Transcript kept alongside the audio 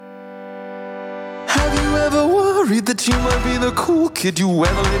Have you ever worried that you might be the cool kid? You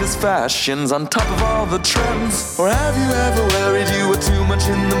wear the latest fashions on top of all the trends. Or have you ever worried you were too much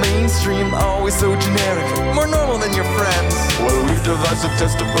in the mainstream? Always so generic, more normal than your friends. Well, we've devised a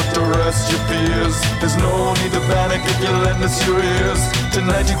test to put to rest your fears. There's no need to panic if you lend us your ears.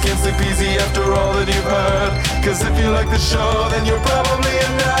 Tonight you can't sleep easy after all that you've heard. Cause if you like the show, then you're probably a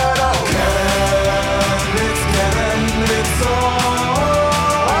nerd. Oh, Canon, it's Canon, it's all.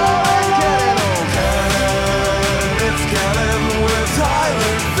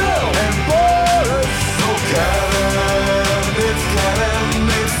 Tyler, Phil, and Boris. So Canon, it's Canon,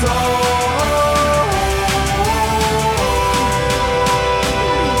 it's all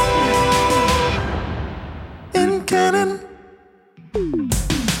in Canon.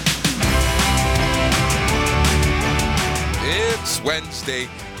 It's Wednesday.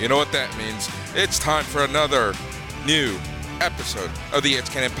 You know what that means. It's time for another new episode of the It's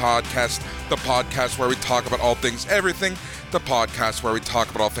Canon podcast, the podcast where we talk about all things everything, the podcast where we talk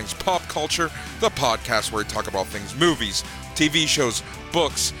about all things pop culture, the podcast where we talk about all things movies, TV shows,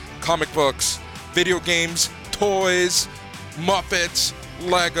 books, comic books, video games, toys, Muppets,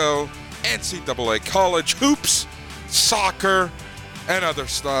 Lego, NCAA college hoops, soccer, and other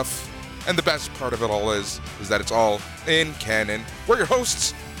stuff. And the best part of it all is that it's all in canon. We're your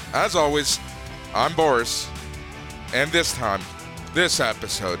hosts, as always. I'm Boris. And this time, this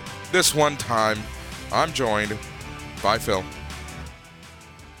episode, this one time, I'm joined by Phil.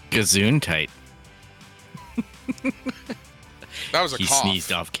 Gazoon tight. That was a he cough. He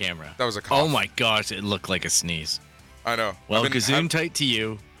sneezed off camera. That was a cough. Oh my gosh, it looked like a sneeze. I know. Well, Gazoon tight to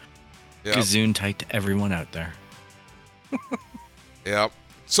you. Yep. Gazoon tight to everyone out there. Yep.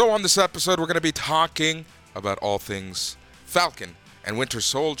 So on this episode, we're going to be talking about all things Falcon and Winter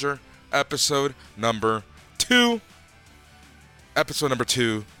Soldier, episode number 2. Episode number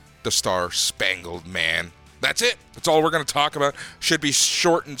 2, The Star-Spangled Man. That's it. That's all we're going to talk about. Should be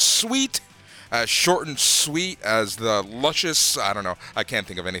short and sweet. As short and sweet as the luscious, I don't know. I can't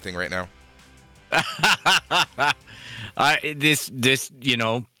think of anything right now. This, you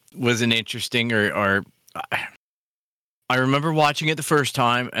know, was an interesting or I remember watching it the first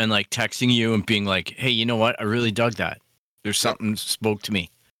time and like texting you and being like, hey, you know what? I really dug that. There's something spoke to me.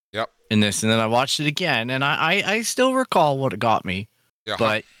 Yep. In this, and then I watched it again, and I still recall what it got me,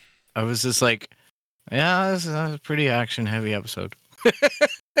 but I was just like, yeah, this is a pretty action-heavy episode.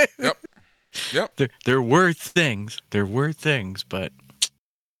 Yep. There were things, but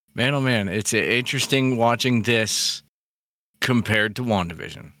man, oh man, it's interesting watching this compared to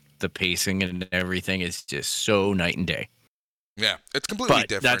WandaVision. The pacing and everything is just so night and day. Yeah, it's completely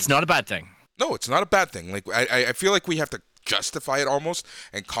different. That's not a bad thing. No, it's not a bad thing. Like I feel like we have to justify it almost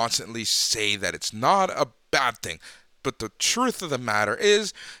and constantly say that it's not a bad thing. But the truth of the matter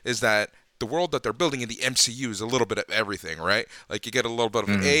is that the world that they're building in the MCU is a little bit of everything, right? Like you get a little bit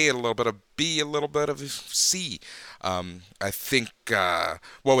of A, a little bit of B, a little bit of C. I think,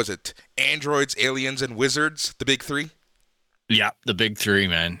 what was it? Androids, aliens, and wizards, the big 3? Yeah, the big 3,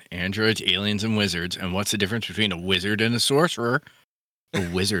 man. Androids, aliens, and wizards. And what's the difference between a wizard and a sorcerer? A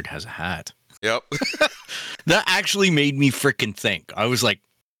wizard has a hat. Yep. That actually made me freaking think. I was like,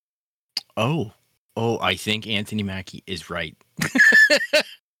 oh, I think Anthony Mackie is right.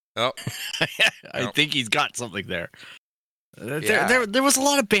 Oh. I think he's got something there. There was a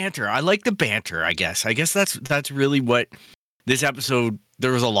lot of banter. I like the banter, I guess. I guess that's really what this episode,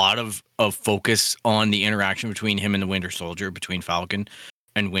 there was a lot of focus on the interaction between him and the Winter Soldier, between Falcon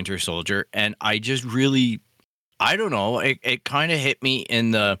and Winter Soldier. And I just really, I don't know, it kind of hit me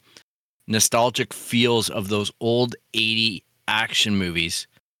in the nostalgic feels of those old 80 action movies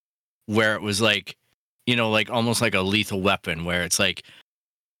where it was like, you know, like almost like a Lethal Weapon where it's like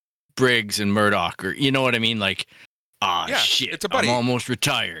Briggs and Murdoch, or you know what I mean? Like, shit, it's a buddy. I'm almost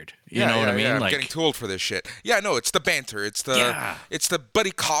retired. You know what I mean? I'm like, getting too old for this shit. Yeah, no, it's the banter. It's the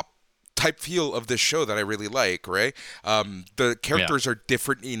buddy cop type feel of this show that I really like, right? The characters are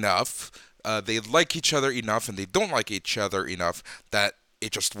different enough. They like each other enough and they don't like each other enough that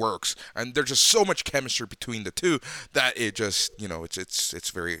it just works. And there's just so much chemistry between the two that it just, you know,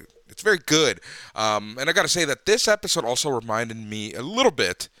 it's very good. And I got to say that this episode also reminded me a little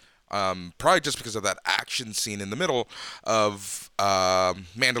bit, probably just because of that action scene in the middle of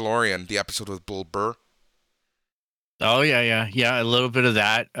Mandalorian, the episode with Bill Burr. Oh, yeah, a little bit of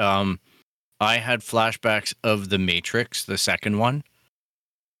that. I had flashbacks of The Matrix, the second one.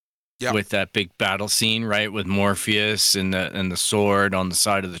 Yeah. With that big battle scene, right, with Morpheus and the sword on the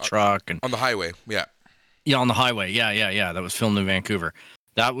side of the truck and on the highway, yeah, on the highway, yeah. That was filmed in Vancouver.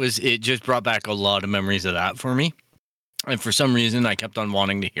 It just brought back a lot of memories of that for me, and for some reason, I kept on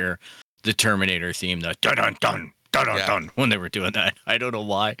wanting to hear the Terminator theme, the dun dun dun dun dun dun, when they were doing that. I don't know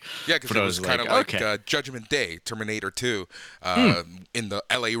why. Yeah, because it was kind of like Judgment Day, Terminator 2, in the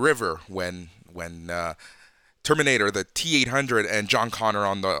L.A. River when Terminator, the T-800, and John Connor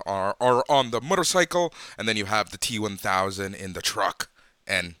are on the motorcycle, and then you have the T-1000 in the truck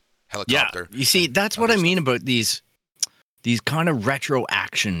and helicopter. Yeah, you see, that's what I mean about these kind of retro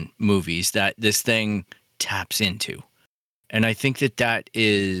action movies that this thing taps into. And I think that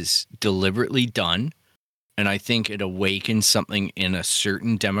is deliberately done, and I think it awakens something in a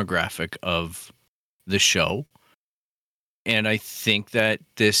certain demographic of the show. And I think that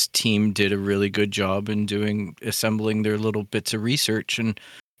this team did a really good job in assembling their little bits of research and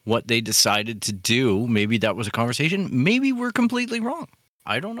what they decided to do. Maybe that was a conversation. Maybe we're completely wrong.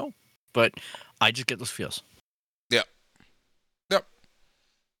 I don't know. But I just get those feels. Yep.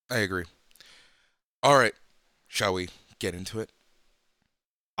 I agree. All right. Shall we get into it?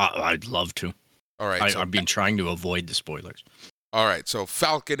 I'd love to. All right. I've been trying to avoid the spoilers. All right, so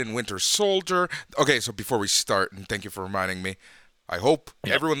Falcon and Winter Soldier. Okay, so before we start, and thank you for reminding me, I hope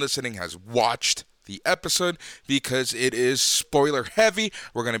everyone listening has watched the episode because it is spoiler heavy.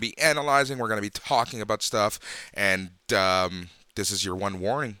 We're going to be analyzing, we're going to be talking about stuff, and this is your one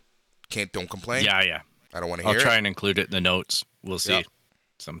warning. Don't complain. Yeah. I don't want to hear I'll try and include it in the notes. We'll see. Yep.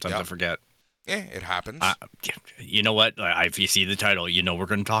 Sometimes I forget. Yeah, it happens. You know what? If you see the title, you know we're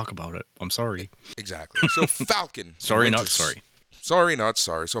going to talk about it. I'm sorry. Exactly. So Falcon. Sorry, not sorry. Sorry, not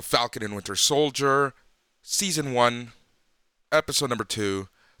sorry. So Falcon and Winter Soldier, Season 1, Episode number 2,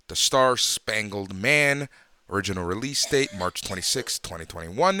 The Star-Spangled Man, original release date, March 26,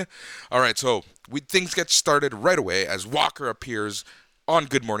 2021. All right, so things get started right away as Walker appears on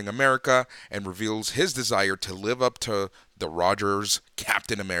Good Morning America and reveals his desire to live up to the Rogers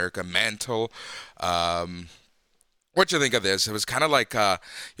Captain America mantle. What do you think of this? It was kind of like,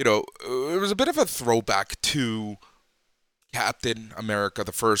 it was a bit of a throwback to Captain America,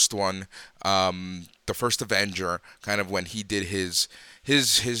 the first one, the first Avenger, kind of when he did his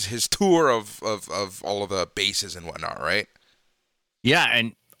tour of all of the bases and whatnot, right? Yeah,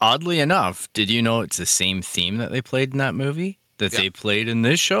 and oddly enough, did you know it's the same theme that they played in that movie that they played in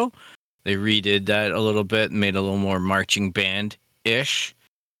this show? They redid that a little bit and made a little more marching band-ish.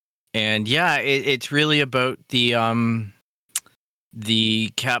 And yeah, it's really about the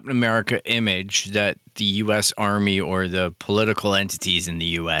Captain America image that the U.S. Army or the political entities in the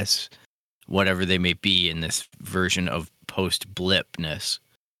U.S., whatever they may be in this version of post-blipness,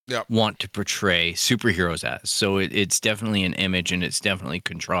 want to portray superheroes as. So it's definitely an image, and it's definitely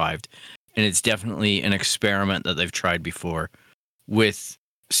contrived, and it's definitely an experiment that they've tried before with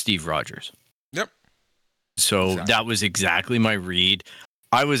Steve Rogers. Yep. So that was exactly my read.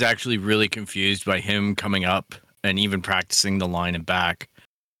 I was actually really confused by him coming up and even practicing the line and back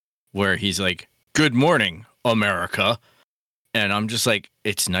where he's like, "Good morning, America." And I'm just like,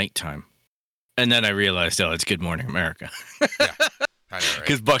 it's nighttime. And then I realized, it's Good Morning America. Yeah, I know, right?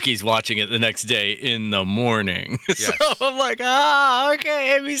 Because Bucky's watching it the next day in the morning. Yes. So I'm like,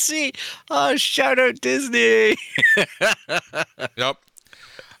 okay, ABC. Shout out Disney. Yep.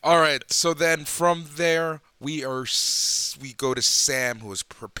 All right, so then from there, we go to Sam, who is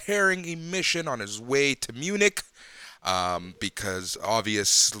preparing a mission on his way to Munich, because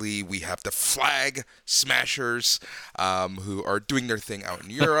obviously we have the Flag Smashers, who are doing their thing out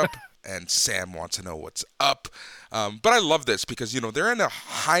in Europe, and Sam wants to know what's up. But I love this because, they're in a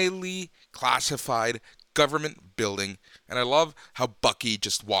highly classified government building, and I love how Bucky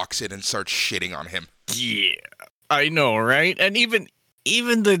just walks in and starts shitting on him. Yeah, I know, right? And even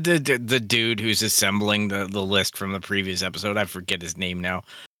the dude who's assembling the list from the previous episode, I forget his name now,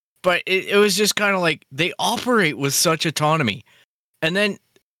 but it was just kind of like they operate with such autonomy. And then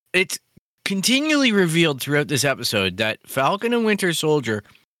it's continually revealed throughout this episode that Falcon and Winter Soldier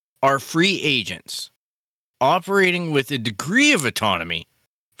are free agents operating with a degree of autonomy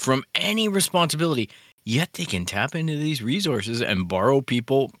from any responsibility, yet they can tap into these resources and borrow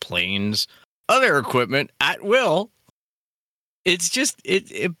people, planes, other equipment at will. It's just,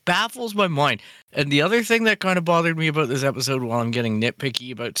 it baffles my mind. And the other thing that kind of bothered me about this episode while I'm getting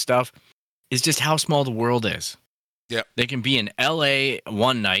nitpicky about stuff is just how small the world is. Yeah. They can be in LA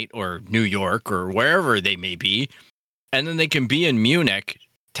one night or New York or wherever they may be, and then they can be in Munich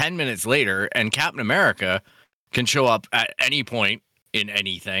 10 minutes later, and Captain America can show up at any point in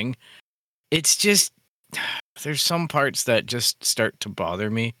anything. It's just, there's some parts that just start to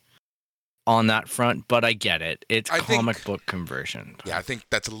bother me on that front, but I get it. It's comic book conversion. Yeah, I think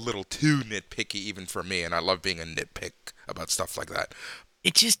that's a little too nitpicky even for me, and I love being a nitpick about stuff like that.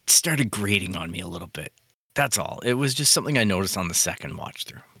 It just started grating on me a little bit. That's all. It was just something I noticed on the second watch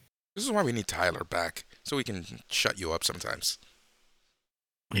through. This is why we need Tyler back, so we can shut you up sometimes.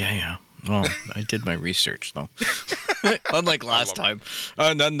 Yeah. Well, I did my research though. Unlike last time.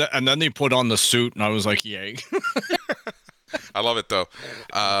 And then they put on the suit, and I was like, yay. I love it though.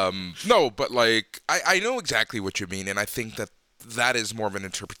 No, but like I know exactly what you mean, and I think that is more of an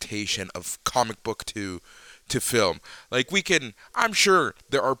interpretation of comic book to film. Like I'm sure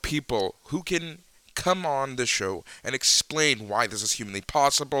there are people who can come on the show and explain why this is humanly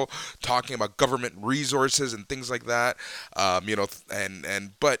possible, talking about government resources and things like that.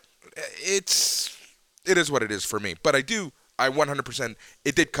 But it is what it is for me. But I 100%,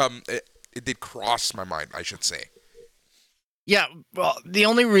 it did cross my mind, I should say. Yeah, well, the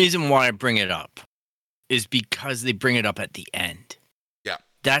only reason why I bring it up is because they bring it up at the end. Yeah.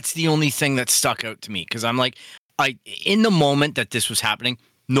 That's the only thing that stuck out to me, because I'm like, in the moment that this was happening,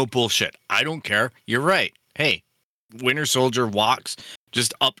 no bullshit. I don't care. You're right. Hey, Winter Soldier walks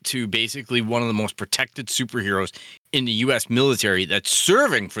just up to basically one of the most protected superheroes in the U.S. military that's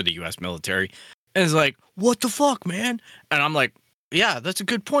serving for the U.S. military, and is like, what the fuck, man? And I'm like, yeah, that's a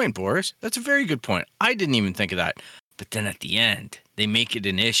good point, Boris. That's a very good point. I didn't even think of that. But then at the end, they make it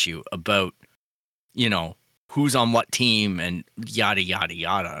an issue about, who's on what team and yada, yada,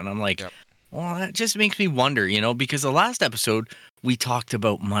 yada. And I'm like, yep. Well, that just makes me wonder, because the last episode, we talked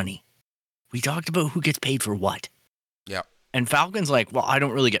about money. We talked about who gets paid for what. Yeah. And Falcon's like, well, I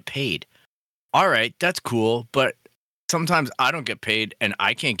don't really get paid. All right, that's cool. But sometimes I don't get paid and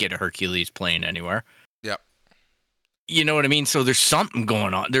I can't get a Hercules plane anywhere. Yep. You know what I mean? So there's something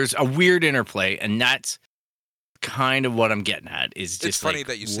going on. There's a weird interplay, and that's kind of what I'm getting at. Is just it's funny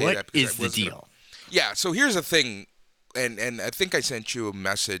that you say what that. Is the deal? Yeah. So here's the thing, and I think I sent you a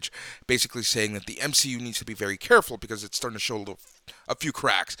message basically saying that the MCU needs to be very careful because it's starting to show a few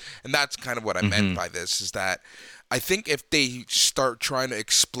cracks, and that's kind of what I meant by this. Is that I think if they start trying to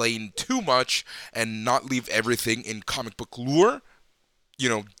explain too much and not leave everything in comic book lore,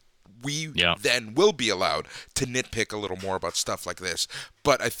 we then will be allowed to nitpick a little more about stuff like this.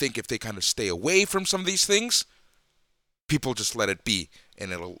 But I think if they kind of stay away from some of these things, people just let it be,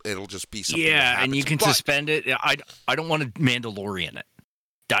 and it'll just be something. Yeah, and you can suspend it. I don't want to Mandalorian it.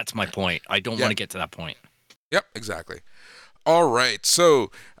 That's my point. I don't want to get to that point. Yep, exactly. All right, so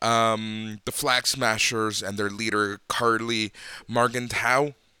the Flag Smashers and their leader Karli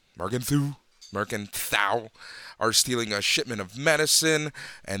Morgenthau are stealing a shipment of medicine,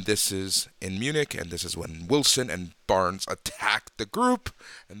 and this is in Munich, and this is when Wilson and Barnes attack the group,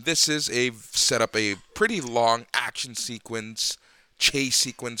 and this is set up a pretty long action chase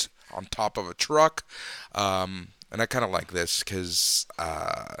sequence on top of a truck, and I kind of like this because,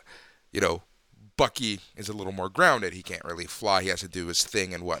 Bucky is a little more grounded. He can't really fly. He has to do his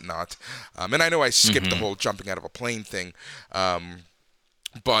thing and whatnot, and I know I skipped the whole jumping out of a plane thing, but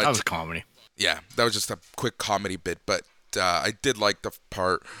that was comedy. Yeah, that was just a quick comedy bit, but I did like the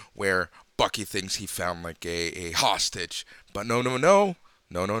part where Bucky thinks he found like a hostage, but no,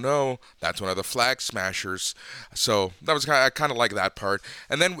 that's one of the Flag Smashers. So that was I kind of like that part,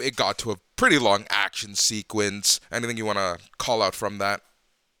 and then it got to a pretty long action sequence. Anything you want to call out from that?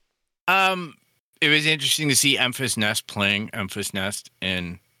 It was interesting to see Enfys Nest playing Enfys Nest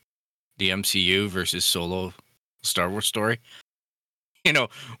in the MCU versus Solo Star Wars story.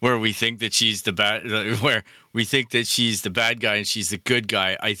 Where we think that she's the bad guy and she's the good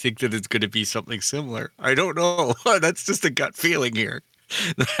guy. I think that it's going to be something similar. I don't know. That's just a gut feeling here.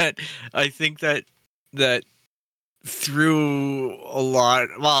 That I think that through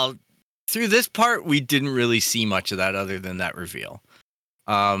this part, we didn't really see much of that other than that reveal.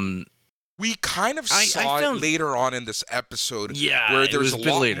 We kind of saw it later on in this episode, where there's a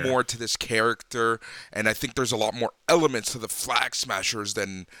lot more to this character, and I think there's a lot more elements to the Flag Smashers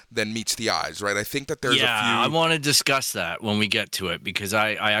than meets the eyes, right? I think that there's a few... I want to discuss that when we get to it, because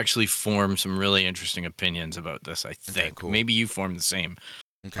I actually formed some really interesting opinions about this, I think. Okay, cool. Maybe you formed the same.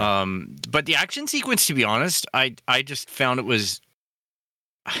 Okay. But the action sequence, to be honest, I just found it was...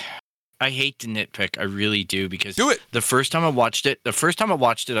 I hate to nitpick, I really do, because the first time I watched it, I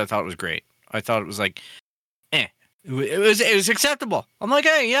thought it was great. I thought it was like, It was acceptable. I'm like,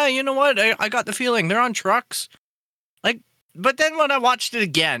 hey, yeah, you know what? I got the feeling they're on trucks. Like, but then when I watched it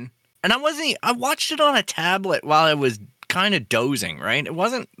again, and I watched it on a tablet while I was kind of dozing, right? It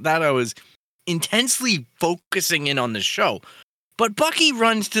wasn't that I was intensely focusing in on the show, but Bucky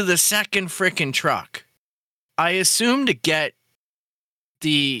runs to the second frickin' truck. I assume to get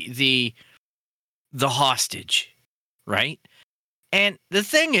the hostage, right? And the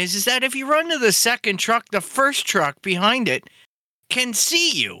thing is that if you run to the second truck, the first truck behind it can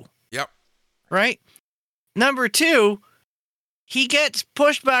see you. Yep. Right? Number two, he gets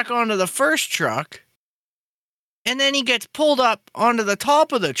pushed back onto the first truck, and then he gets pulled up onto the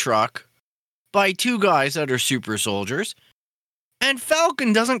top of the truck by two guys that are super soldiers, and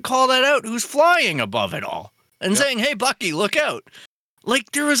Falcon doesn't call that out, who's flying above it all, and saying, hey, Bucky, look out.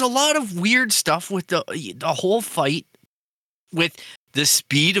 Like, there was a lot of weird stuff with the whole fight, with the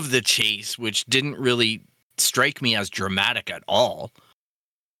speed of the chase, which didn't really strike me as dramatic at all.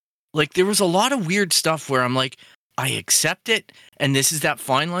 Like, there was a lot of weird stuff where I'm like, I accept it, and this is that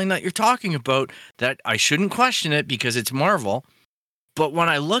fine line that you're talking about, that I shouldn't question it because it's Marvel. But when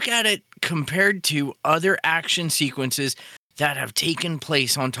I look at it compared to other action sequences that have taken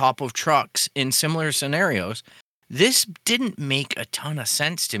place on top of trucks in similar scenarios, this didn't make a ton of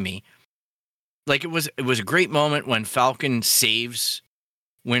sense to me. Like, it was a great moment when Falcon saves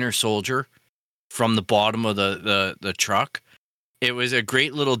Winter Soldier from the bottom of the truck. It was a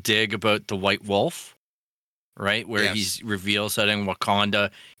great little dig about the White Wolf, right? Where he reveals that in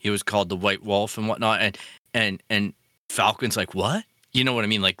Wakanda he was called the White Wolf and whatnot, and Falcon's like, what? You know what I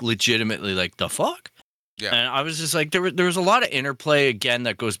mean? Like, legitimately, like, the fuck? Yeah. And I was just like, there was a lot of interplay, again,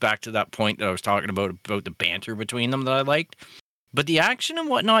 that goes back to that point that I was talking about the banter between them that I liked. But the action and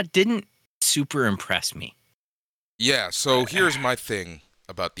whatnot didn't super impress me. Yeah, so here's my thing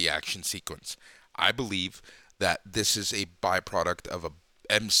about the action sequence. I believe that this is a byproduct of a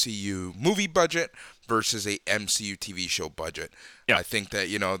MCU movie budget versus a MCU TV show budget. Yeah. I think that,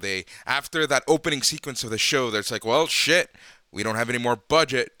 they, after that opening sequence of the show, there's like, well, shit, we don't have any more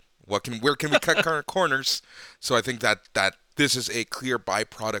budget. Where can we cut corners? So I think that this is a clear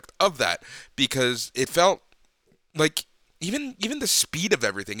byproduct of that, because it felt like even the speed of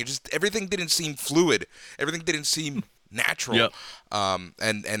everything, everything didn't seem fluid. Everything didn't seem natural. Yep.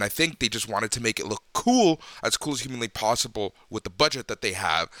 And I think they just wanted to make it look as cool as humanly possible with the budget that they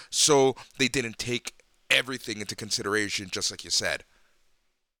have. So they didn't take everything into consideration, just like you said.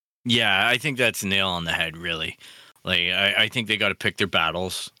 Yeah, I think that's a nail on the head, really. Like, I think they got to pick their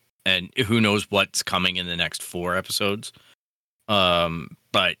battles, and who knows what's coming in the next 4 episodes.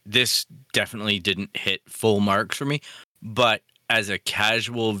 But this definitely didn't hit full marks for me. But as a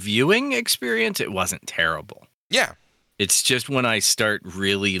casual viewing experience, it wasn't terrible. Yeah. It's just when I start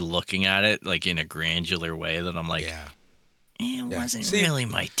really looking at it, like, in a granular way, that I'm like, it wasn't really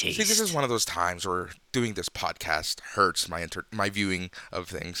my taste. See, this is one of those times where doing this podcast hurts my viewing of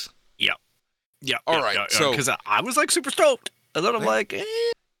things. Yeah. Yeah. All right. So, because I was, like, super stoked. And then I'm like,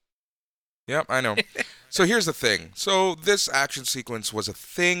 Yep, I know. So here's the thing. So this action sequence was a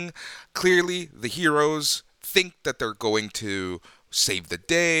thing. Clearly, the heroes think that they're going to save the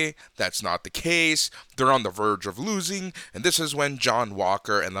day. That's not the case. They're on the verge of losing. And this is when John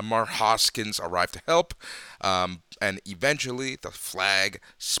Walker and Lamar Hoskins arrive to help. And eventually, the Flag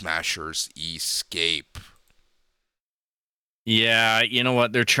Smashers escape. Yeah, you know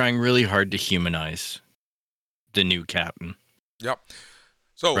what? They're trying really hard to humanize the new captain. Yep.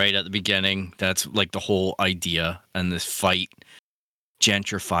 So right at the beginning, that's like the whole idea, and this fight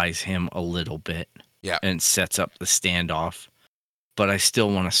gentrifies him a little bit. Yeah. And sets up the standoff. But I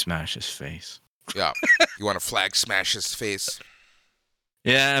still want to smash his face. Yeah. You want to Flag smash his face?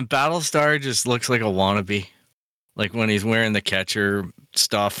 Yeah, and Battlestar just looks like a wannabe. Like when he's wearing the catcher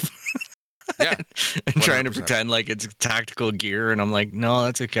stuff. Yeah. And 100%. Trying to pretend like it's tactical gear, and I'm like, no,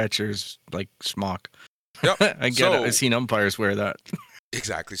 that's a catcher's like smock. Yep. I get it. I've seen umpires wear that.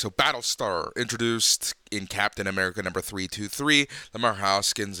 Exactly. So Battlestar, introduced in Captain America number 323. Lamar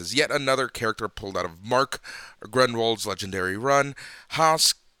Hoskins is yet another character pulled out of Mark Grunwald's legendary run.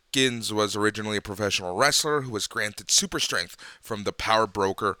 Hoskins was originally a professional wrestler who was granted super strength from the Power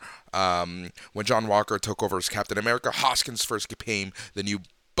Broker. When John Walker took over as Captain America, Hoskins first became the new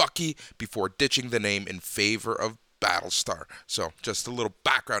Bucky before ditching the name in favor of Battlestar. So just a little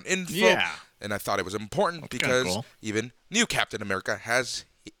background info. Yeah. And I thought it was important because cool. Even new Captain America has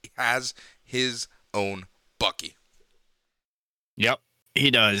his own Bucky. Yep,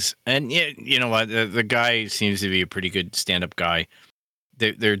 he does. And you know what? The guy seems to be a pretty good stand-up guy.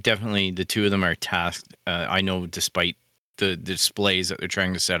 They're definitely, the two of them are tasked. I know, despite the displays that they're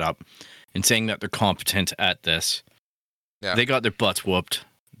trying to set up and saying that they're competent at this, they got their butts whooped.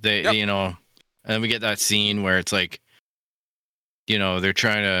 And then we get that scene where it's like, they're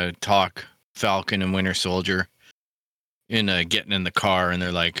trying to talk Falcon and Winter Soldier in getting in the car, and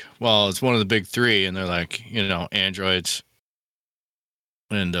they're like, well, it's one of the big 3, and they're like, androids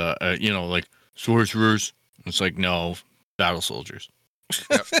and like sorcerers. It's like, no, battle soldiers.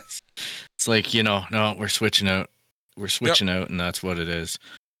 Yep. It's like, no, we're switching out, and that's what it is.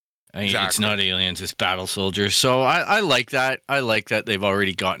 Exactly. It's not aliens, it's battle soldiers. So I like that. I like that they've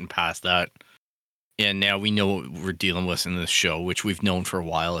already gotten past that. And now we know what we're dealing with in this show, which we've known for a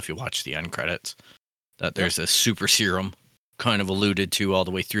while if you watch the end credits, that there's a super serum kind of alluded to all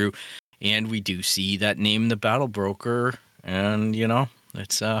the way through. And we do see that name, the Battle Broker, and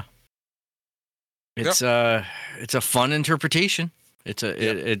it's a fun interpretation.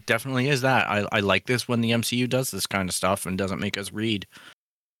 It definitely is that. I like this when the MCU does this kind of stuff and doesn't make us read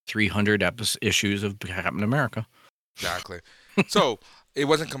 300 issues of Captain America. Exactly. So it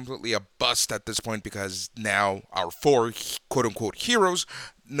wasn't completely a bust at this point because now our 4 quote-unquote heroes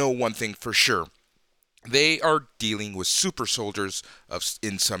know one thing for sure. They are dealing with super soldiers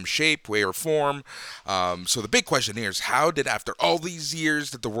in some shape, way, or form. So the big question here is, how did, after all these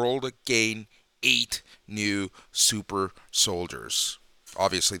years, did the world gain 8 new super soldiers?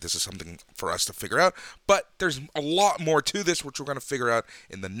 Obviously, this is something for us to figure out, but there's a lot more to this, which we're going to figure out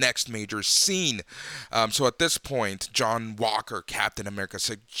in the next major scene. So at this point, John Walker, Captain America,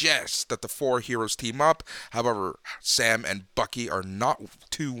 suggests that the 4 heroes team up. However, Sam and Bucky are not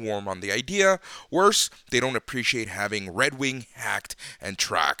too warm on the idea. Worse, they don't appreciate having Red Wing hacked and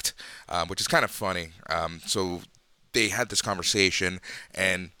tracked, which is kind of funny. So they had this conversation,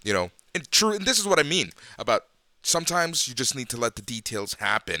 and, and this is what I mean about sometimes you just need to let the details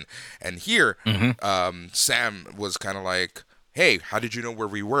happen. And here, Sam was kind of like, hey, how did you know where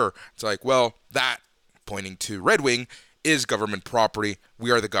we were? It's like, well, that, pointing to Red Wing, is government property. We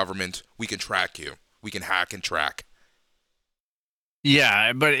are the government. We can track you. We can hack and track.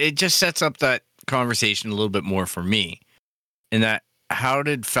 Yeah, but it just sets up that conversation a little bit more for me. In that, how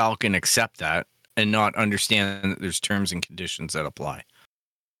did Falcon accept that and not understand that there's terms and conditions that apply?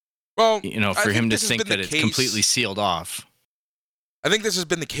 Well, for him to think that it's completely sealed off. I think this has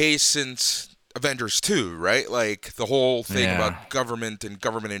been the case since Avengers 2, right? Like the whole thing about government and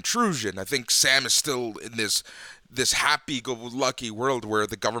government intrusion. I think Sam is still in this happy-go-lucky world where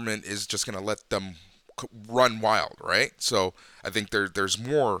the government is just going to let them run wild, right? So I think there's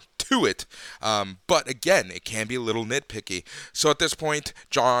more to it, but again, it can be a little nitpicky. So at this point,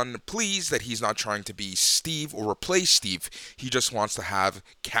 John pleads that he's not trying to be Steve or replace Steve. He just wants to have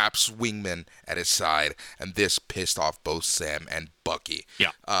Cap's wingman at his side, and this pissed off both Sam and Bucky.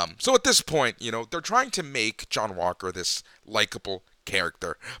 Yeah. So at this point, they're trying to make John Walker this likable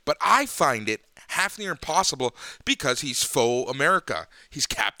character, but I find it half near impossible because he's faux America. He's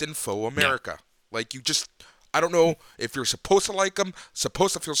Captain Faux America. Yeah. Like, I don't know if you're supposed to like him,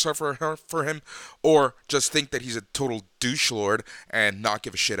 supposed to feel sorry for him, or just think that he's a total douche lord and not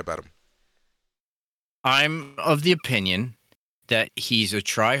give a shit about him. I'm of the opinion that he's a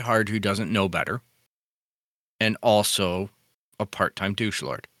try-hard who doesn't know better, and also a part-time douche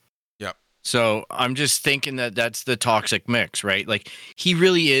lord. Yep. So I'm just thinking that that's the toxic mix, right? Like, he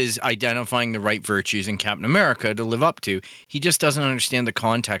really is identifying the right virtues in Captain America to live up to. He just doesn't understand the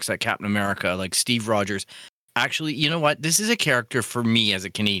context that Captain America, like Steve Rogers, actually, you know what? This is a character for me as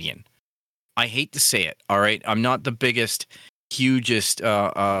a Canadian. I hate to say it, all right? I'm not the biggest, hugest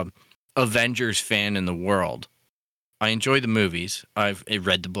Avengers fan in the world. I enjoy the movies. I've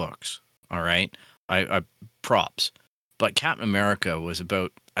read the books, all right? I props. But Captain America was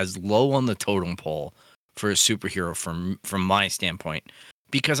about as low on the totem pole for a superhero from my standpoint,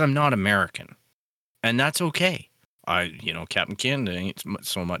 because I'm not American, and that's okay. Captain Canada ain't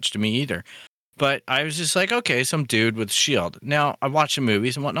so much to me either, but I was just like, okay, some dude with shield. Now I watch the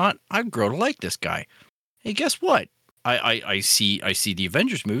movies and whatnot. I grow to like this guy. Hey, guess what? I see the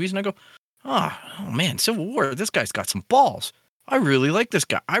Avengers movies and I go, oh man, Civil War. This guy's got some balls. I really like this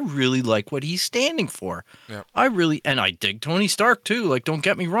guy. I really like what he's standing for. Yep. And I dig Tony Stark too. Like, don't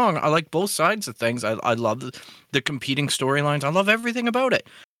get me wrong. I like both sides of things. I love the competing storylines. I love everything about it.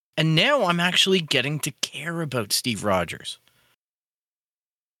 And now I'm actually getting to care about Steve Rogers.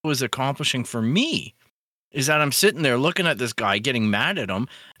 What was accomplishing for me is that I'm sitting there looking at this guy, getting mad at him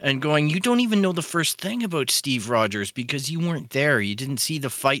and going, you don't even know the first thing about Steve Rogers because you weren't there. You didn't see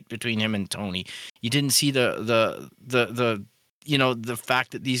the fight between him and Tony. You didn't see the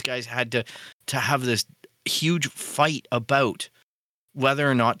fact that these guys had to have this huge fight about whether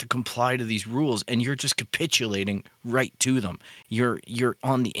or not to comply to these rules, and you're just capitulating right to them. You're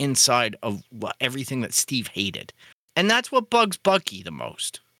on the inside of everything that Steve hated. And that's what bugs Bucky the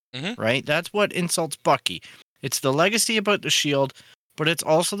most, right? That's what insults Bucky. It's the legacy about the shield, but it's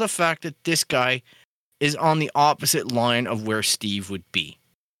also the fact that this guy is on the opposite line of where Steve would be.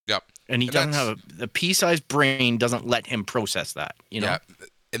 Yep. And he doesn't have the pea-sized brain doesn't let him process that, Yeah,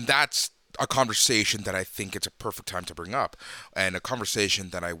 and that's a conversation that I think it's a perfect time to bring up, and a conversation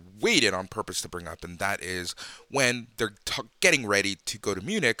that I waited on purpose to bring up, and that is when they're getting ready to go to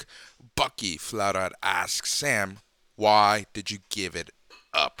Munich, Bucky flat out asks Sam, why did you give it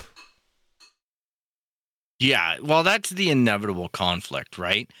up? Yeah, well, that's the inevitable conflict,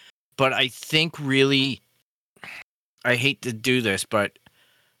 right? But I think really, I hate to do this, but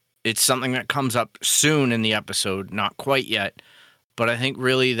it's something that comes up soon in the episode, not quite yet. But I think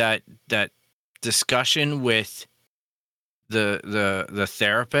really that discussion with the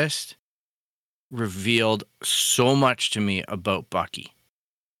therapist revealed so much to me about Bucky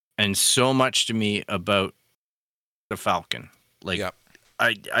and so much to me about the Falcon. Like, Yep.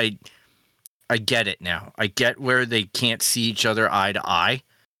 I get it now. I get where they can't see each other eye to eye.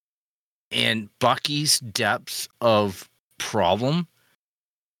 And Bucky's depth of problem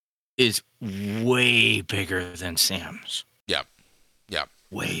is way bigger than Sam's. Yep. Yep.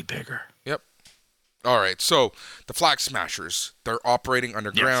 Way bigger. Yep. All right, so the Flag Smashers, they're operating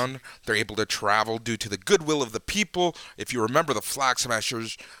underground. Yes. They're able to travel due to the goodwill of the people. If you remember, the Flag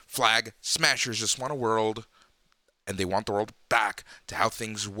Smashers just want a world, and they want the world back to how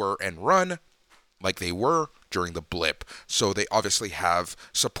things were and run like they were during the blip. So they obviously have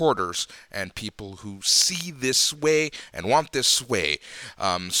supporters and people who see this way and want this way.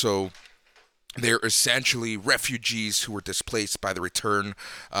 So they're essentially refugees who were displaced by the return.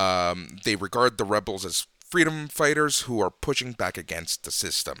 They regard the rebels as freedom fighters who are pushing back against the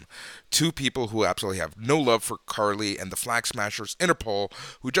system. Two people who absolutely have no love for Karli and the Flag Smashers, Interpol,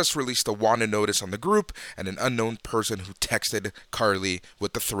 who just released a wanted notice on the group, and an unknown person who texted Karli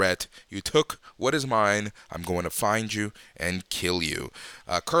with the threat, "You took what is mine, I'm going to find you and kill you."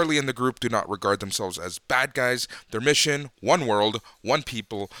 Karli and the group do not regard themselves as bad guys. Their mission, one world, one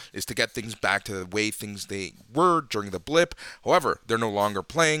people, is to get things back to the way things they were during the blip. However, they're no longer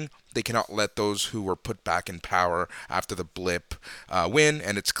playing. They cannot let those who were put back in power after the blip win,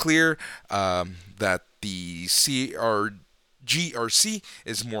 and it's clear that the GRC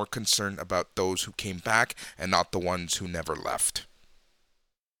is more concerned about those who came back and not the ones who never left.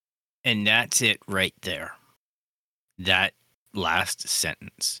 And that's it right there. That last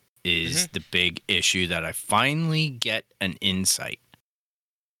sentence is the big issue that I finally get an insight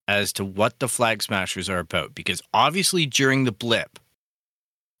as to what the Flag Smashers are about. Because obviously during the blip,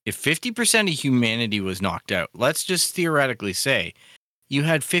 if 50% of humanity was knocked out, let's just theoretically say you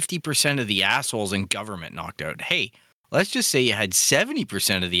had 50% of the assholes in government knocked out. Hey, let's just say you had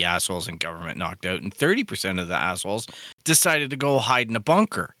 70% of the assholes in government knocked out and 30% of the assholes decided to go hide in a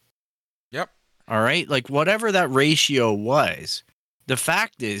bunker. Yep. All right? Like, whatever that ratio was, the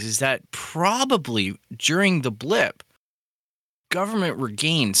fact is that probably during the blip, government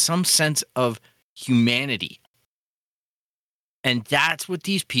regained some sense of humanity. And that's what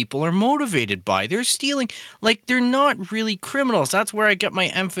these people are motivated by. They're stealing, like, they're not really criminals. That's where I get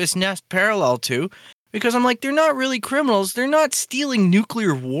my Memphis Nest parallel to, because I'm like, they're not really criminals. They're not stealing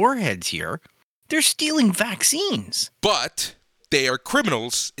nuclear warheads here. They're stealing vaccines. But they are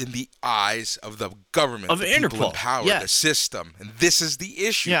criminals in the eyes of the government, of the Interpol, people in power, the system. And this is the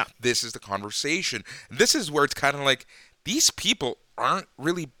issue. Yeah. This is the conversation. And this is where it's kind of like, these people aren't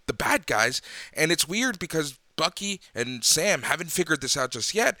really the bad guys. And it's weird because Bucky and Sam haven't figured this out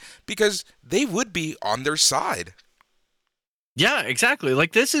just yet, because they would be on their side. Yeah, exactly.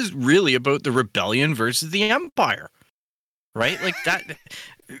 Like, this is really about the rebellion versus the Empire, right? Like that.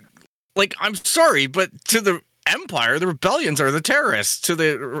 Like, I'm sorry, but to the Empire, the rebellions are the terrorists. To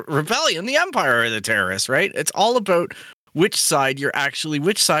the rebellion, the Empire are the terrorists, right? It's all about which side of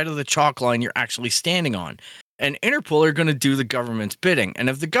the chalk line you're actually standing on. And Interpol are going to do the government's bidding. And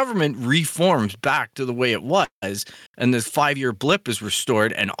if the government reforms back to the way it was, and this 5-year blip is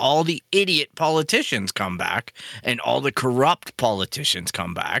restored, and all the idiot politicians come back, and all the corrupt politicians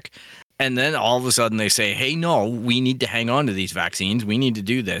come back, and then all of a sudden they say, hey, no, we need to hang on to these vaccines. We need to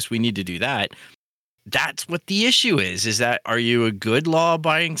do this. We need to do that. That's what the issue is that, are you a good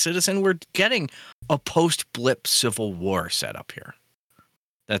law-abiding citizen? We're getting a post-blip civil war set up here.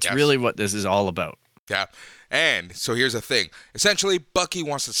 That's really what this is all about. Yeah. And so here's the thing. Essentially, Bucky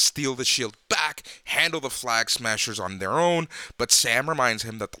wants to steal the shield back, handle the Flag Smashers on their own, but Sam reminds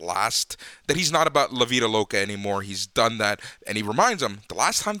him that that he's not about La Vida Loca anymore. He's done that, and he reminds him the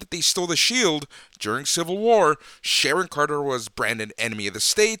last time that they stole the shield during Civil War, Sharon Carter was branded enemy of the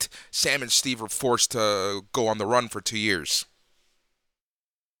state. Sam and Steve were forced to go on the run for 2 years.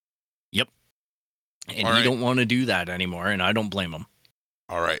 Yep. And he don't want to do that anymore, and I don't blame him.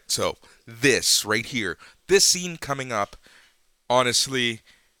 All right, so this right here, this scene coming up, honestly,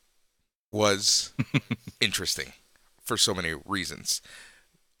 was interesting for so many reasons.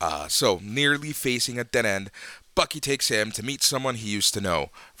 So, nearly facing a dead end, Bucky takes Sam to meet someone he used to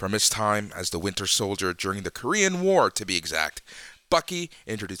know from his time as the Winter Soldier during the Korean War, to be exact. Bucky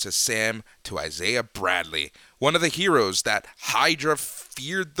introduces Sam to Isaiah Bradley, one of the heroes that Hydra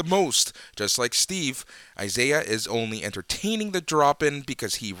feared the most. Just like Steve, Isaiah is only entertaining the drop-in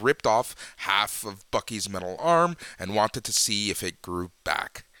because he ripped off half of Bucky's metal arm and wanted to see if it grew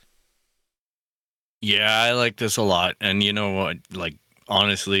back. Yeah, I like this a lot. And you know what? Like,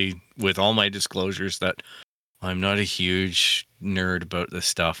 honestly, with all my disclosures that I'm not a huge nerd about this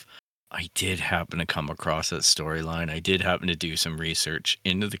stuff, I did happen to come across that storyline. I did happen to do some research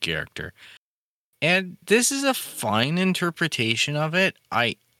into the character. And this is a fine interpretation of it.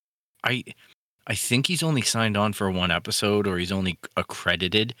 I think he's only signed on for one episode, or he's only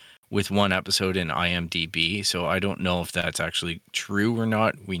accredited with one episode in IMDb. So I don't know if that's actually true or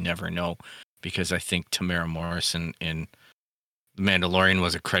not. We never know, because I think Tamara Morrison in The Mandalorian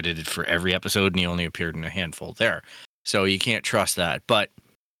was accredited for every episode, and he only appeared in a handful there. So you can't trust that. But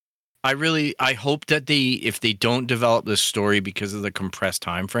I hope that if they don't develop this story because of the compressed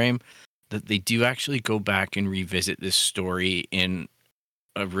time frame, that they do actually go back and revisit this story in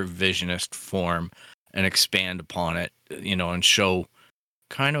a revisionist form and expand upon it, and show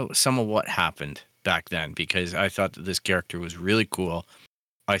kind of some of what happened back then, because I thought that this character was really cool.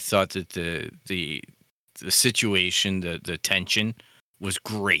 I thought that the situation, the tension was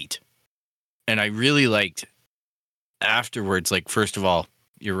great. And I really liked afterwards, like, first of all,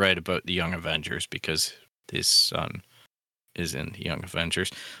 you're right about the Young Avengers, because his son is in Young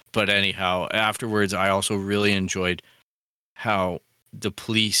Avengers. But anyhow, afterwards, I also really enjoyed how the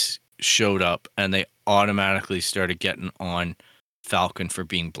police showed up and they automatically started getting on Falcon for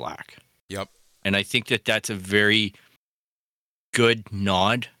being black. Yep. And I think that that's a very good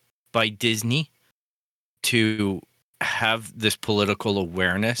nod by Disney to have this political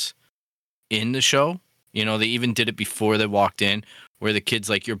awareness in the show. They even did it before they walked in, where the kid's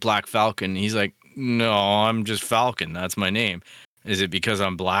like, "You're Black Falcon." He's like, "No, I'm just Falcon. That's my name. Is it because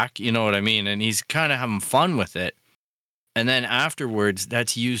I'm black?" You know what I mean? And he's kind of having fun with it. And then afterwards,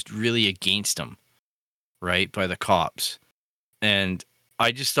 that's used really against him, right, by the cops. And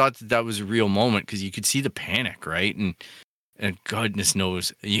I just thought that was a real moment, because you could see the panic, right? And goodness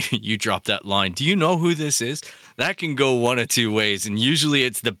knows, you dropped that line. Do you know who this is? That can go one of two ways, and usually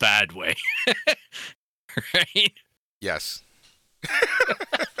it's the bad way. Right? Yes.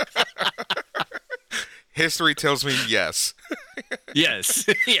 History tells me yes. Yes.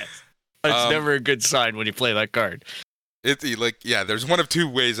 Yes. It's never a good sign when you play that card. There's one of two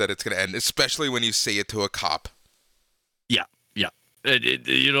ways that it's going to end, especially when you say it to a cop. Yeah.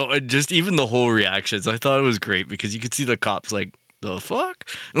 Just even the whole reactions, I thought it was great, because you could see the cops like, the fuck?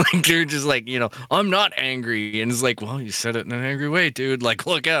 Like, they're just like, I'm not angry. And it's like, well, you said it in an angry way, dude. Like,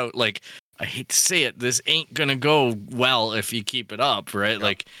 look out. Like, I hate to say it, this ain't gonna go well if you keep it up, right? Yep.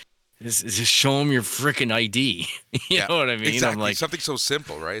 Like, just show them your freaking ID. You know what I mean? Exactly. I'm like, something so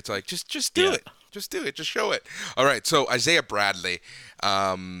simple, right? It's like, just do it. Just do it. Just show it. All right. So Isaiah Bradley,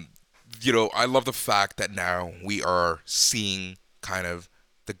 I love the fact that now we are seeing kind of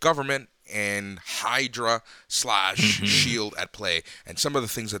the government and Hydra / SHIELD at play, and some of the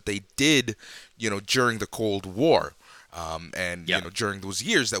things that they did, during the Cold War. During those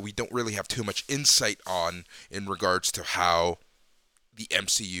years that we don't really have too much insight on in regards to how the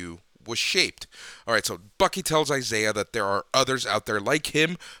MCU was shaped. All right, so Bucky tells Isaiah that there are others out there like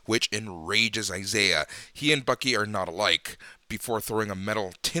him, which enrages Isaiah. He and Bucky are not alike, before throwing a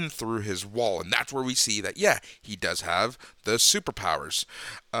metal tin through his wall. And that's where we see that, he does have the superpowers.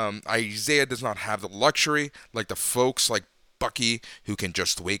 Isaiah does not have the luxury like the folks like Bucky, who can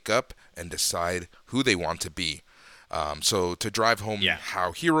just wake up and decide who they want to be. So to drive home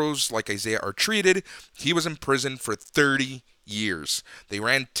how heroes like Isaiah are treated, he was in prison for 30 years. They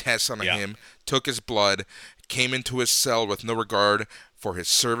ran tests on him, took his blood, came into his cell with no regard for his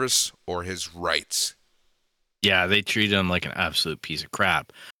service or his rights. Yeah, they treated him like an absolute piece of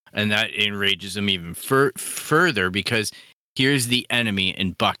crap. And that enrages him even further, because here's the enemy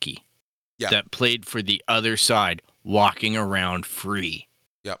in Bucky that played for the other side, walking around free.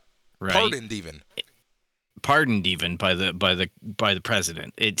 Yep. Right? Pardoned even by the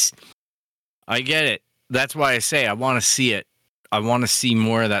president. I get it. That's why I say I want to see it. I want to see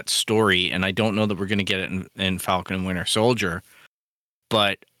more of that story, and I don't know that we're going to get it in Falcon and Winter Soldier,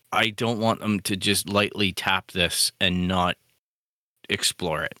 but I don't want them to just lightly tap this and not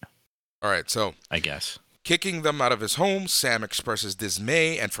explore it. All right, so I guess kicking them out of his home, Sam expresses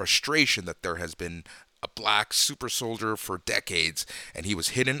dismay and frustration that there has been a black super soldier for decades, and he was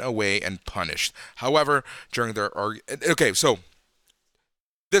hidden away and punished. However, during their so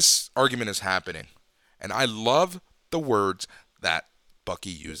this argument is happening, and I love the words that Bucky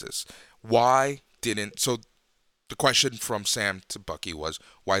uses. So the question from Sam to Bucky was,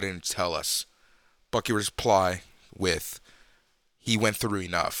 why didn't you tell us Bucky reply with, he went through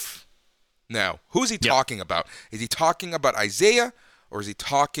enough. Now, who's he talking about? Is he talking about Isaiah or is he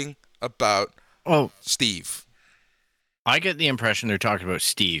talking about Steve? I get the impression they're talking about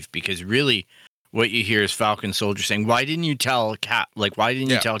Steve because really what you hear is Falcon Soldier saying, why didn't you tell why didn't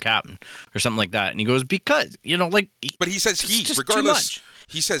you tell Captain or something like that? And he goes, because, But he says he, regardless.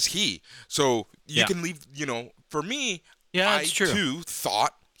 He says he. So you can leave, for me, I too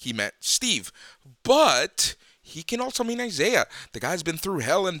thought he meant Steve. But he can also mean Isaiah. The guy's been through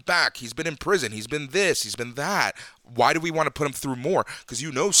hell and back. He's been in prison. He's been this. He's been that. Why do we want to put him through more? Because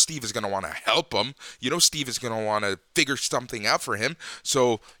Steve is going to want to help him. Steve is going to want to figure something out for him.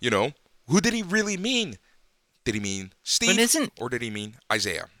 So, who did he really mean? Did he mean Steve or did he mean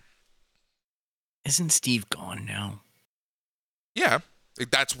Isaiah? Isn't Steve gone now? Yeah.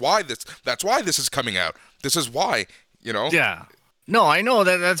 That's why this is coming out. This is why, Yeah. No, I know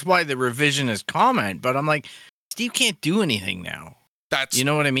that's why the revisionist comment, but I'm like, Steve can't do anything now. You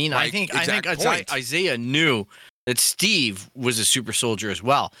know what I mean? I think Isaiah knew that Steve was a super soldier as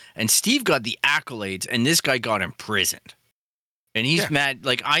well, and Steve got the accolades, and this guy got imprisoned, and he's mad.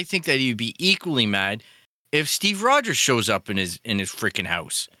 Like, I think that he'd be equally mad if Steve Rogers shows up in his freaking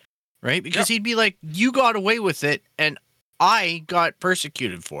house, right? Because he'd be like, "You got away with it, and I got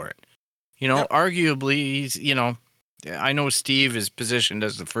persecuted for it." Arguably, he's I know Steve is positioned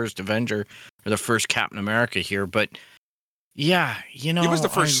as the first Avenger or the first Captain America here, but he was the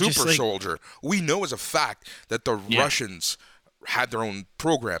first super soldier. We know as a fact that the Russians had their own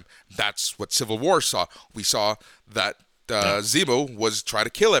program. That's what Civil War saw. We saw that Zemo was trying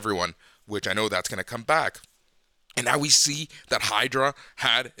to kill everyone, which I know that's going to come back. And now we see that Hydra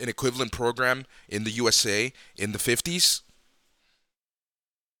had an equivalent program in the USA in the 50s.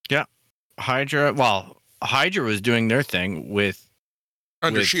 Yeah. Hydra was doing their thing with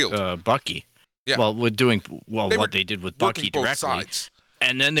S.H.I.E.L.D. Bucky. Yeah. Well, what they did with Bucky directly. Sides.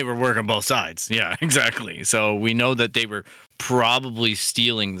 And then they were working both sides. Yeah, exactly. So we know that they were probably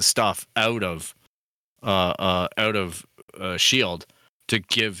stealing the stuff out of S.H.I.E.L.D. to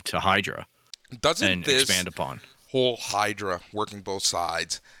give to Hydra. Doesn't this expand upon whole Hydra working both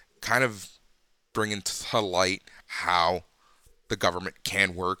sides kind of bring into light how the government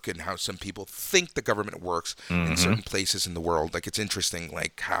can work and how some people think the government works in certain places in the world? Like, it's interesting,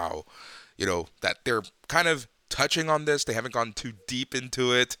 like how, that they're kind of touching on this. They haven't gone too deep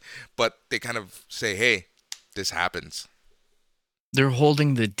into it, but they kind of say, hey, this happens. They're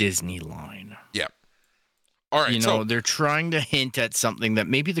holding the Disney line. Yeah. All right. They're trying to hint at something that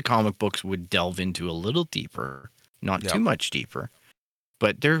maybe the comic books would delve into a little deeper, not too much deeper,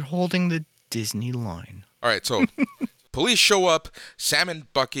 but they're holding the Disney line. All right. So police show up. Sam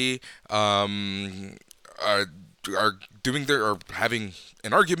and Bucky are having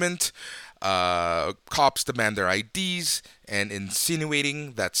an argument. Cops demand their IDs and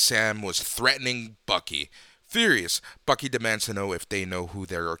insinuating that Sam was threatening Bucky. Furious, Bucky demands to know if they know who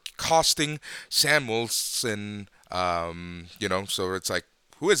they're accosting. Sam Wilson, so it's like,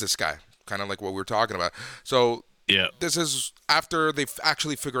 who is this guy? Kind of like what we were talking about. So this is after they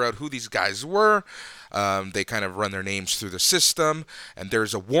actually figure out who these guys were. They kind of run their names through the system, and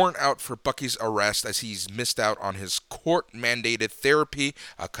there's a warrant out for Bucky's arrest as he's missed out on his court-mandated therapy,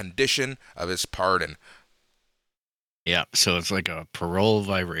 a condition of his pardon. Yeah, so it's like a parole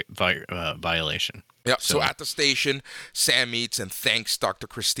violation. Yep. So at the station, Sam meets and thanks Dr.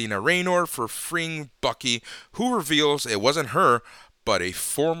 Christina Raynor for freeing Bucky, who reveals it wasn't her, but a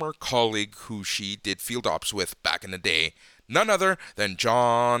former colleague who she did field ops with back in the day. None other than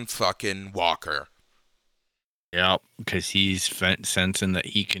John fucking Walker. Yep, because he's sensing that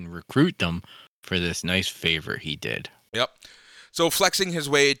he can recruit them for this nice favor he did. Yep. So flexing his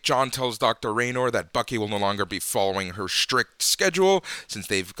way, John tells Dr. Raynor that Bucky will no longer be following her strict schedule since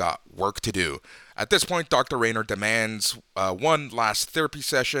they've got work to do. At this point, Dr. Raynor demands one last therapy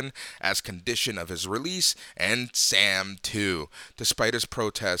session as condition of his release, and Sam too. Despite his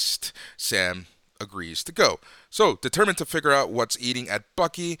protest, Sam agrees to go. So, determined to figure out what's eating at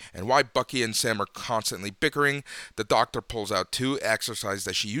Bucky and why Bucky and Sam are constantly bickering, the doctor pulls out two exercises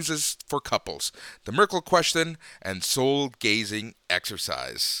that she uses for couples: the Merkle question and soul-gazing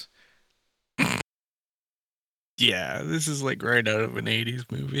exercise. Yeah, this is like right out of an 80s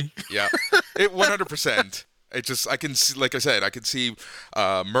movie. Yeah, it 100%. I can see, like I said, I can see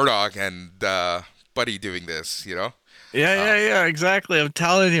Murdoch and Buddy doing this, Yeah, exactly. I'm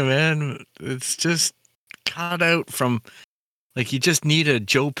telling you, man, it's just cut out from, like, you just need a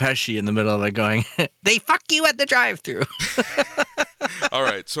Joe Pesci in the middle of it going, they fuck you at the drive-thru. All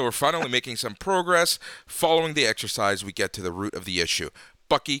right, so we're finally making some progress. Following the exercise, we get to the root of the issue.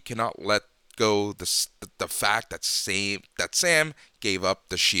 Bucky cannot let go the fact that Sam gave up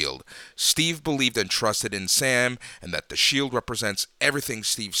the shield. Steve believed and trusted in Sam, and that the shield represents everything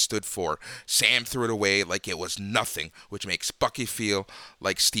Steve stood for. Sam threw it away like it was nothing, which makes Bucky feel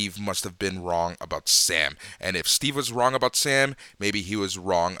like Steve must have been wrong about Sam. And if Steve was wrong about Sam, maybe he was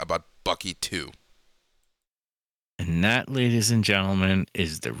wrong about Bucky too. And that, ladies and gentlemen,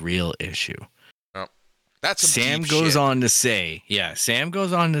 is the real issue. Oh, that's some Sam deep goes shit. on to say,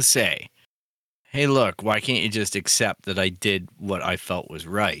 hey, look, why can't you just accept that I did what I felt was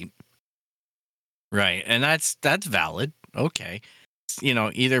right? Right. And that's valid. Okay. You know,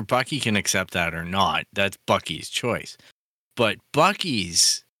 either Bucky can accept that or not. That's Bucky's choice. But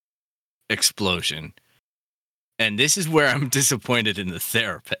Bucky's explosion, and this is where I'm disappointed in the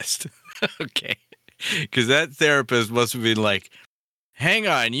therapist. Okay. Because that therapist must have been like, hang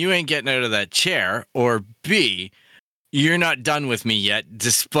on, you ain't getting out of that chair. Or B, you're not done with me yet,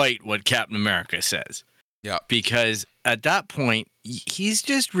 despite what Captain America says. Yeah. Because at that point, he's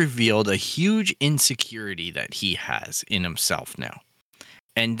just revealed a huge insecurity that he has in himself now.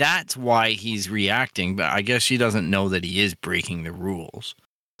 And that's why he's reacting. But I guess she doesn't know that he is breaking the rules,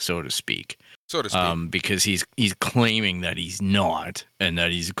 so to speak. Because he's claiming that he's not, and that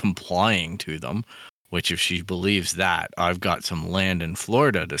he's complying to them. Which, if she believes that, I've got some land in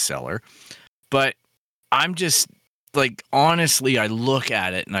Florida to sell her. But I'm just, like, honestly, I look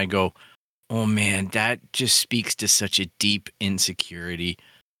at it and I go, oh man, that just speaks to such a deep insecurity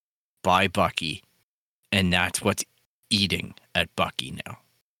by Bucky. And that's what's eating at Bucky now.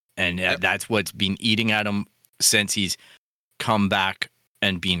 And that's what's been eating at him since he's come back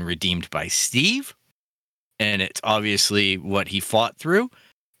and been redeemed by Steve. And it's obviously what he fought through.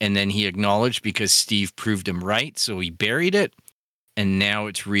 And then he acknowledged because Steve proved him right. So he buried it. And now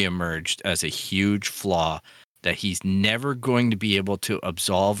it's reemerged as a huge flaw that he's never going to be able to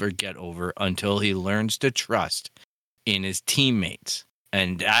absolve or get over until he learns to trust in his teammates.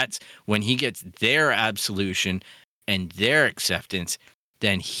 And that's when he gets their absolution and their acceptance,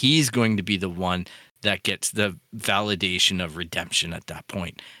 then he's going to be the one that gets the validation of redemption at that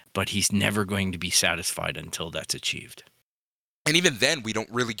point. But he's never going to be satisfied until that's achieved. And even then, we don't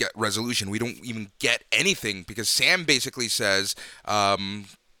really get resolution. We don't even get anything because Sam basically says,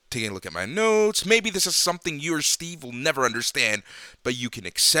 taking a look at my notes, maybe this is something you or Steve will never understand, but you can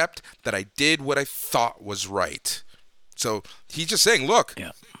accept that I did what I thought was right. So he's just saying, look,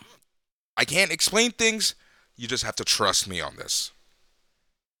 I can't explain things. You just have to trust me on this.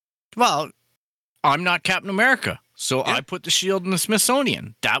 Well, I'm not Captain America. So I put the shield in the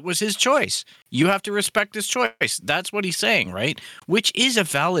Smithsonian. That was his choice. You have to respect his choice. That's what he's saying, right? Which is a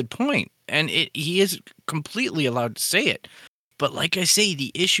valid point. And he is completely allowed to say it. But like I say,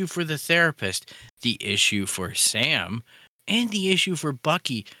 the issue for the therapist, the issue for Sam, and the issue for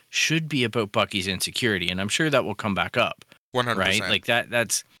Bucky should be about Bucky's insecurity. And I'm sure that will come back up. 100%. Right? Like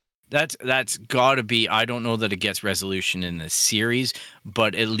that's got to be, I don't know that it gets resolution in the series,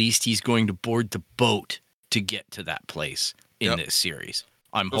 but at least he's going to board the boat to get to that place in this series.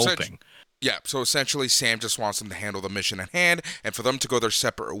 I'm hoping. So essentially Sam just wants them to handle the mission at hand and for them to go their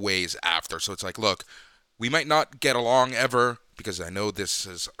separate ways after. So it's like, look, we might not get along ever because I know this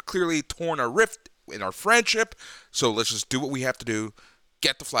has clearly torn a rift in our friendship. So let's just do what we have to do,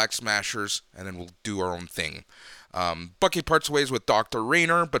 get the Flag Smashers, and then we'll do our own thing. Bucky parts ways with Dr.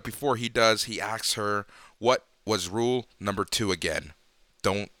 Rayner, but before he does, he asks her, what was rule number 2 again?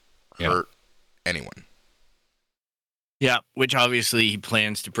 Don't hurt anyone. Yeah, which obviously he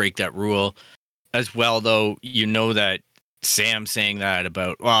plans to break that rule as well, though. You know that Sam saying that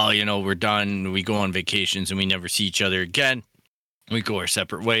about, well, you know, we're done, we go on vacations and we never see each other again. We go our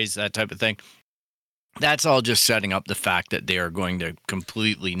separate ways, that type of thing. That's all just setting up the fact that they are going to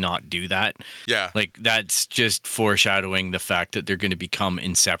completely not do that. Yeah. Like, that's just foreshadowing the fact that they're going to become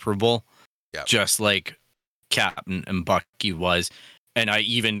inseparable. Yeah. Just like Captain and Bucky was. And I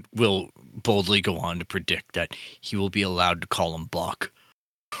even will boldly go on to predict that he will be allowed to call him Buck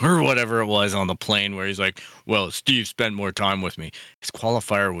or whatever it was on the plane where he's like, well, Steve spent more time with me. His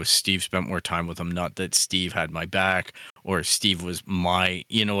qualifier was Steve spent more time with him, not that Steve had my back or Steve was my,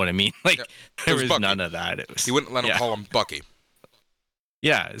 you know what I mean? Like, there was none of that. It was, he wouldn't let him call him Bucky.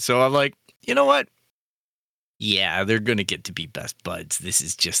 Yeah. So I'm like, you know what? Yeah, they're going to get to be best buds. This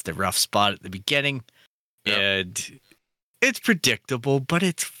is just the rough spot at the beginning. Yep. And it's predictable, but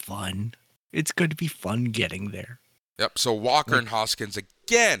it's fun. It's going to be fun getting there. Yep. So Walker and Hoskins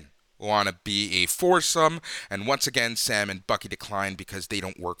again want to be a foursome, and once again, Sam and Bucky decline because they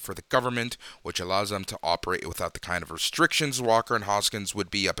don't work for the government, which allows them to operate without the kind of restrictions Walker and Hoskins would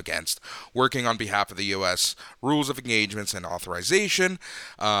be up against, working on behalf of the U.S., rules of engagements and authorization.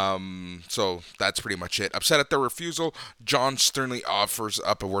 So that's pretty much it. Upset at their refusal, John sternly offers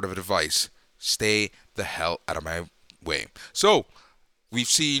up a word of advice. Stay the hell out of my way. So, we've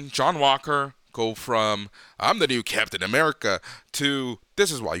seen John Walker go from, I'm the new Captain America, to,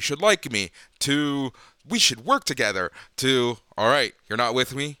 this is why you should like me, to, we should work together, to, all right, you're not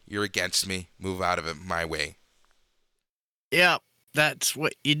with me, you're against me, move out of it my way. Yeah, that's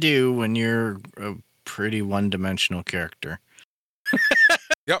what you do when you're a pretty one-dimensional character.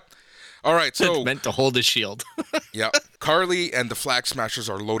 Yep. All right, so... It's meant to hold a shield. Yeah. Carly and the Flag Smashers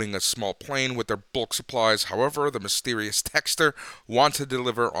are loading a small plane with their bulk supplies. However, the mysterious Texter wants to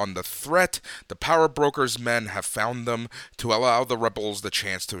deliver on the threat. The Power Broker's men have found them to allow the rebels the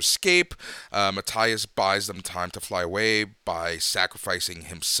chance to escape. Matthias buys them time to fly away by sacrificing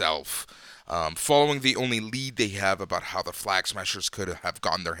himself. Following the only lead they have about how the Flag Smashers could have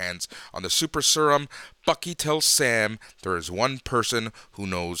gotten their hands on the super serum, Bucky tells Sam there is one person who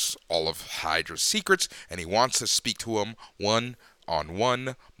knows all of Hydra's secrets, and he wants to speak to him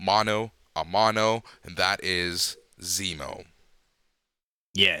one-on-one, mano a mano, and that is Zemo.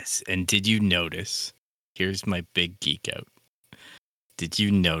 Yes, and did you notice, here's my big geek out, did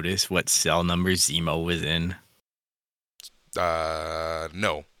you notice what cell number Zemo was in?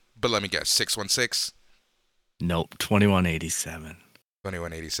 No. But let me guess, 616? Nope, 2187.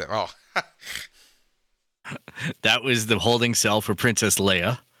 2187. Oh. That was the holding cell for Princess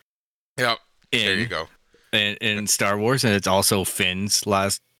Leia. Yep. There you go. In Star Wars, and it's also Finn's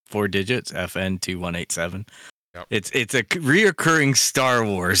last 4 digits, FN2187. Yep. It's a reoccurring Star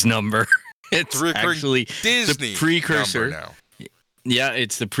Wars number. It's actually Disney the precursor. now. Yeah,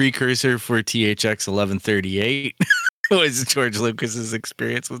 it's the precursor for THX 1138. Was George Lucas's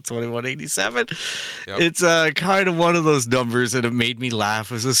experience with 2187. Yep. It's kind of one of those numbers, and it made me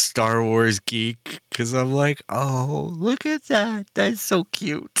laugh as a Star Wars geek because I'm like, oh, look at that. That's so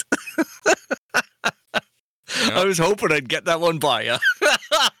cute. Yep. I was hoping I'd get that one by you.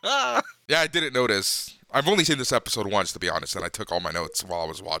 Yeah, I didn't notice. I've only seen this episode once, to be honest, and I took all my notes while I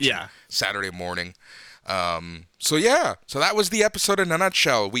was watching Saturday morning. So that was the episode in a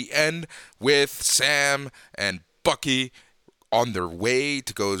nutshell. We end with Sam and Bucky on their way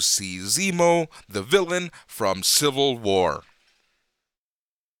to go see Zemo, the villain from Civil War.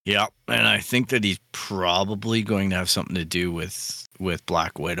 Yeah, and I think that he's probably going to have something to do with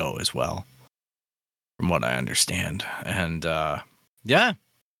Black Widow as well, from what I understand. And that's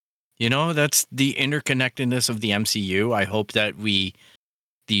the interconnectedness of the MCU. I hope that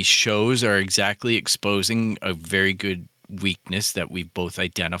these shows are exactly exposing a very good weakness that we've both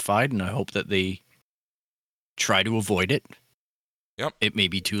identified, and I hope that they try to avoid it. Yep. It may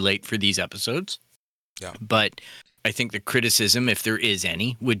be too late for these episodes. Yeah. But I think the criticism, if there is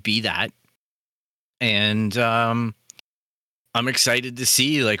any, would be that. And I'm excited to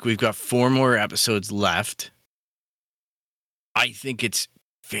see, we've got 4 more episodes left. I think it's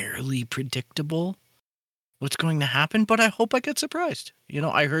fairly predictable what's going to happen, but I hope I get surprised.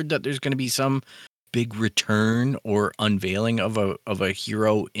 I heard that there's going to be some big return or unveiling of a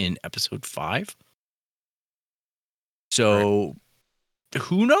hero in episode 5. So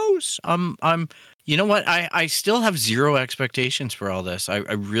who knows? You know what? I still have zero expectations for all this. I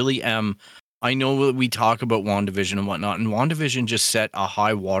really am. I know that we talk about WandaVision and whatnot, and WandaVision just set a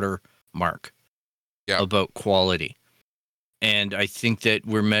high water mark about quality. And I think that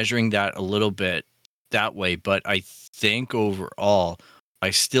we're measuring that a little bit that way, but I think overall, I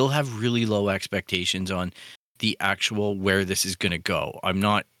still have really low expectations on the actual where this is going to go. I'm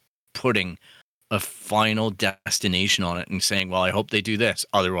not putting a final destination on it and saying, well, I hope they do this,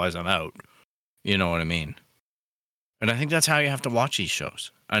 otherwise I'm out. You know what I mean? And I think that's how you have to watch these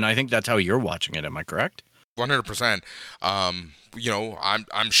shows. And I think that's how you're watching it. Am I correct? 100%.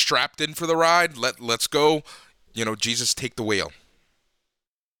 I'm strapped in for the ride. Let's go. Jesus, take the wheel.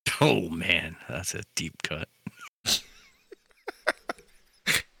 Oh man, that's a deep cut.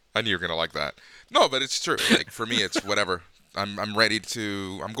 I knew you were gonna like that. No, but it's true. For me, it's whatever. I'm ready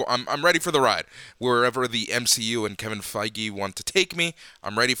to. I'm ready for the ride. Wherever the MCU and Kevin Feige want to take me,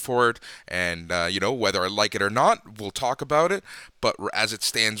 I'm ready for it. And whether I like it or not, we'll talk about it. But as it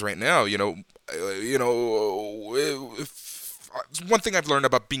stands right now, one thing I've learned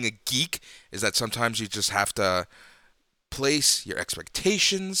about being a geek is that sometimes you just have to place your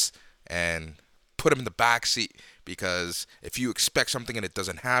expectations and put them in the backseat, because if you expect something and it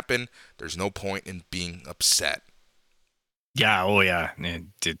doesn't happen, there's no point in being upset. Yeah, oh yeah.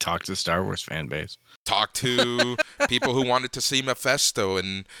 And did talk to the Star Wars fan base. Talk to people who wanted to see Mephisto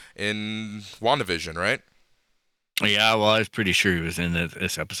in WandaVision, right? Yeah, well, I was pretty sure he was in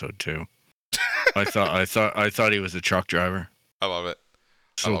this episode too. I thought he was a truck driver. I love it.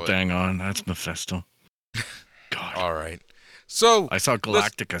 So dang on, that's Mephisto. God. All right. So I saw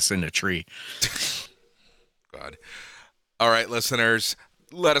Galacticus in a tree. God. All right, listeners.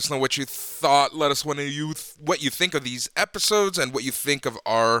 Let us know what you thought. Let us know what you think of these episodes and what you think of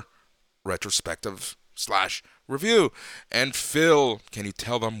our retrospective / review. And Phil, can you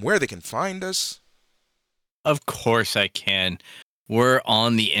tell them where they can find us? Of course I can. We're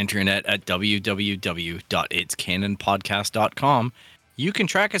on the internet at www.itscanonpodcast.com. You can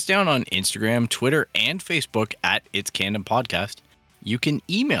track us down on Instagram, Twitter, and Facebook at It's Canon Podcast. You can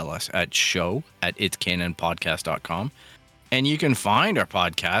email us at show@itscanonpodcast.com. And you can find our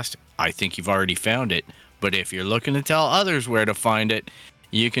podcast. I think you've already found it. But if you're looking to tell others where to find it,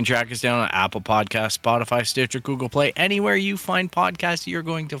 you can track us down on Apple Podcasts, Spotify, Stitcher, Google Play. Anywhere you find podcasts, you're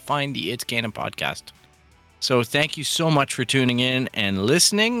going to find the It's Canon Podcast. So thank you so much for tuning in and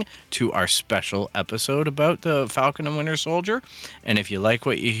listening to our special episode about the Falcon and Winter Soldier. And if you like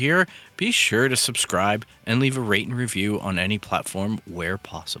what you hear, be sure to subscribe and leave a rate and review on any platform where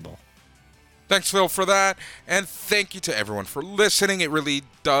possible. Thanks, Phil, for that. And thank you to everyone for listening. It really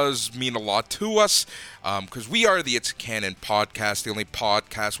does mean a lot to us because we are the It's Canon Podcast, the only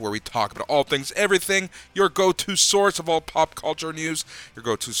podcast where we talk about all things, everything, your go-to source of all pop culture news, your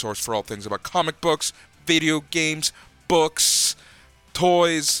go-to source for all things about comic books, video games, books,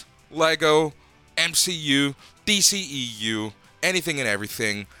 toys, Lego, MCU, DCEU, anything and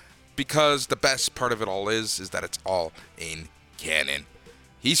everything, because the best part of it all is that it's all in canon.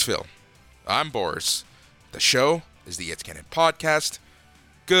 He's Phil. I'm Boris. The show is the It's Canon Podcast.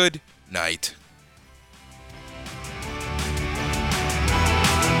 Good night.